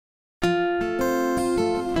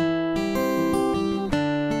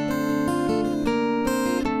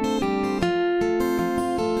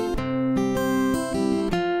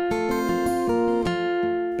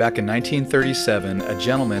Back in 1937, a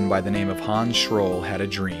gentleman by the name of Hans Schroll had a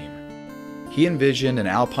dream. He envisioned an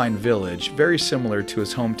alpine village very similar to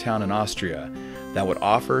his hometown in Austria that would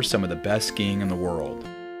offer some of the best skiing in the world.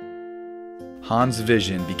 Hans'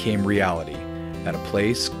 vision became reality at a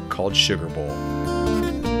place called Sugar Bowl.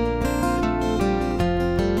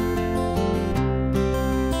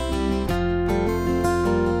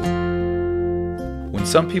 When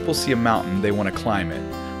some people see a mountain, they want to climb it.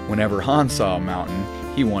 Whenever Hans saw a mountain,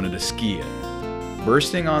 he wanted to ski it.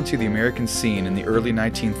 Bursting onto the American scene in the early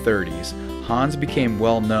 1930s, Hans became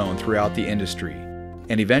well known throughout the industry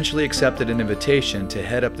and eventually accepted an invitation to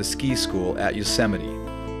head up the ski school at Yosemite.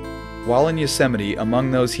 While in Yosemite,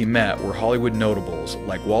 among those he met were Hollywood notables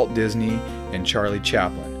like Walt Disney and Charlie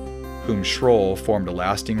Chaplin, whom Schroll formed a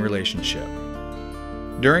lasting relationship.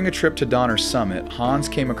 During a trip to Donner Summit, Hans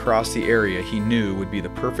came across the area he knew would be the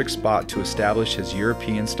perfect spot to establish his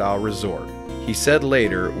European-style resort. He said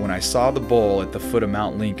later, "When I saw the bowl at the foot of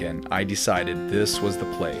Mount Lincoln, I decided this was the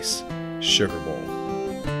place, Sugar Bowl."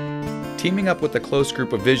 Teaming up with a close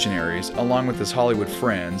group of visionaries, along with his Hollywood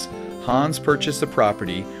friends, Hans purchased the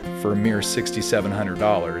property for a mere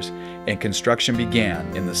 $6,700, and construction began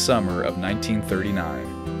in the summer of 1939.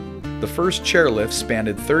 The first chairlift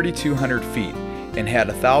spanned 3,200 feet and had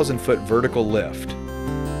a 1,000-foot vertical lift.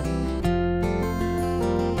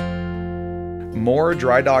 Moore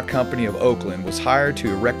Dry Dock Company of Oakland was hired to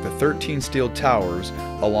erect the 13 steel towers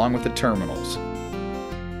along with the terminals.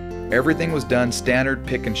 Everything was done standard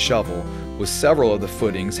pick and shovel, with several of the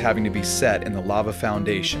footings having to be set in the lava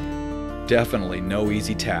foundation. Definitely no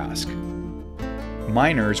easy task.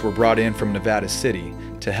 Miners were brought in from Nevada City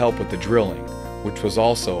to help with the drilling, which was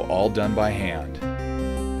also all done by hand.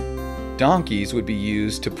 Donkeys would be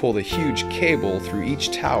used to pull the huge cable through each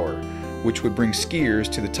tower, which would bring skiers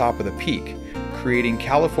to the top of the peak, creating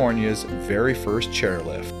California's very first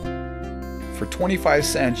chairlift. For 25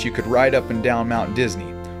 cents, you could ride up and down Mount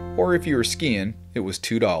Disney, or if you were skiing, it was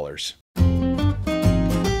 $2.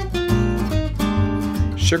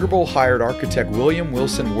 Sugar Bowl hired architect William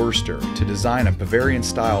Wilson Worcester to design a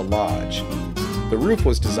Bavarian-style lodge. The roof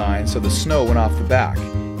was designed so the snow went off the back,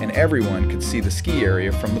 and everyone could see the ski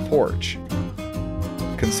area from the porch.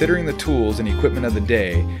 Considering the tools and equipment of the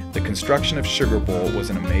day, the construction of Sugar Bowl was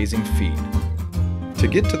an amazing feat. To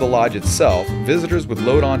get to the lodge itself, visitors would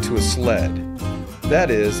load onto a sled. That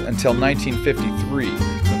is, until 1953,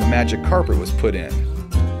 when the Magic Carpet was put in.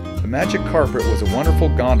 The Magic Carpet was a wonderful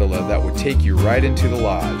gondola that would take you right into the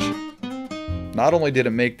lodge. Not only did it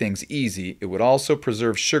make things easy, it would also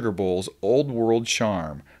preserve Sugar Bowl's old-world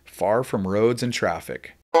charm, far from roads and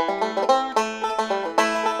traffic.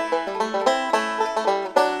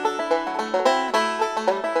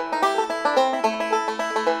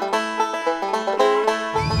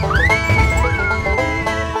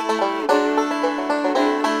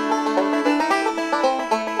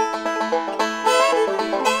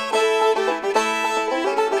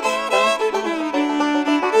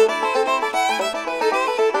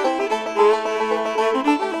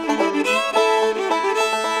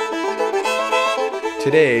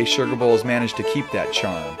 Today, Sugar Bowl has managed to keep that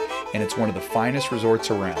charm, and it's one of the finest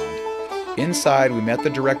resorts around. Inside, we met the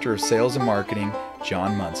Director of Sales and Marketing,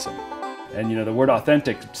 John Munson. And you know, the word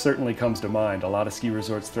authentic certainly comes to mind. A lot of ski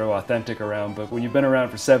resorts throw authentic around, but when you've been around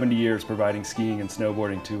for 70 years providing skiing and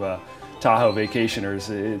snowboarding to Tahoe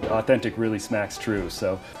vacationers, authentic really smacks true.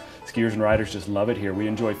 So skiers and riders just love it here. We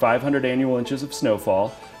enjoy 500 annual inches of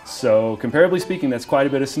snowfall. So comparably speaking, that's quite a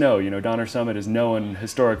bit of snow. You know, Donner Summit is known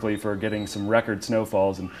historically for getting some record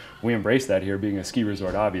snowfalls, and we embrace that here, being a ski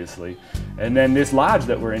resort, obviously. And then this lodge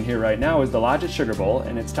that we're in here right now is the Lodge at Sugar Bowl,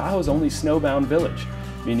 and it's Tahoe's only snowbound village,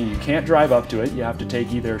 meaning you can't drive up to it. You have to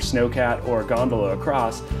take either snowcat or gondola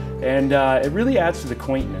across. And it really adds to the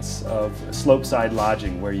quaintness of slopeside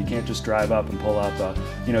lodging, where you can't just drive up and pull up.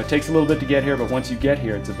 You know, it takes a little bit to get here, but once you get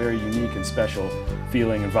here, it's a very unique and special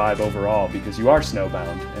feeling and vibe overall, because you are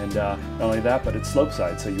snowbound. And not only that, but it's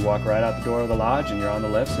slopeside, so you walk right out the door of the lodge and you're on the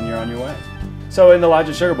lifts and you're on your way. So in the Lodge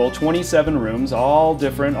at Sugar Bowl, 27 rooms, all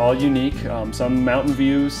different, all unique. Some mountain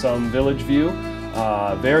views, some village view.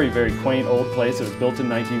 Very, very quaint old place. It was built in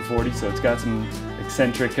 1940, so it's got some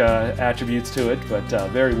eccentric attributes to it, but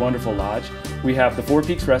very wonderful lodge. We have the Four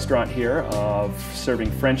Peaks restaurant here, serving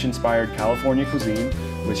French-inspired California cuisine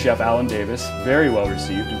with Chef Alan Davis. Very well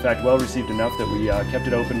received. In fact, well received enough that we kept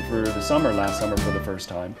it open for the summer last summer for the first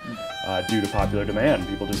time due to popular demand.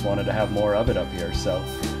 People just wanted to have more of it up here. So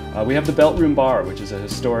we have the Belt Room Bar, which is a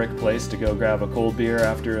historic place to go grab a cold beer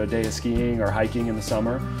after a day of skiing or hiking in the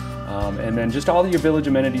summer. And then just all of your village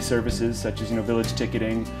amenity services, such as village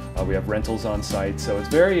ticketing. We have rentals on site, so it's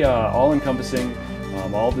very all-encompassing,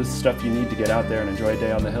 All this stuff you need to get out there and enjoy a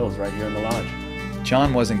day on the hills right here in the lodge.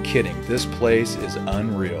 John wasn't kidding. This place is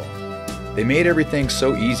unreal. They made everything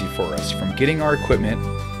so easy for us, from getting our equipment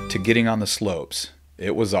to getting on the slopes.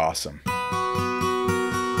 It was awesome.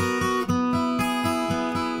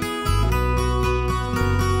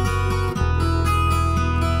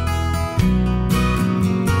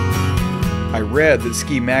 I read that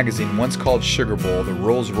Ski Magazine once called Sugar Bowl the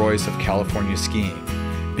Rolls-Royce of California skiing,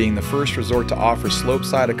 being the first resort to offer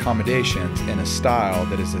slopeside accommodations in a style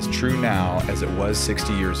that is as true now as it was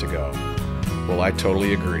 60 years ago. Well, I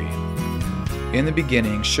totally agree. In the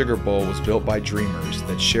beginning, Sugar Bowl was built by dreamers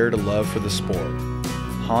that shared a love for the sport.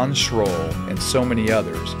 Hans Schroll and so many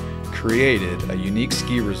others created a unique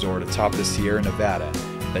ski resort atop the Sierra Nevada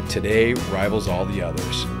that today rivals all the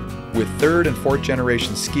others. With third and fourth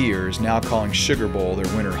generation skiers now calling Sugar Bowl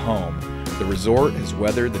their winter home, the resort has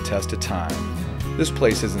weathered the test of time. This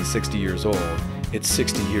place isn't 60 years old, it's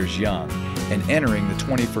 60 years young and entering the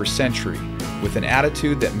 21st century with an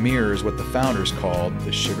attitude that mirrors what the founders called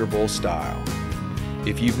the Sugar Bowl style.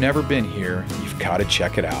 If you've never been here, you've got to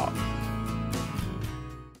check it out.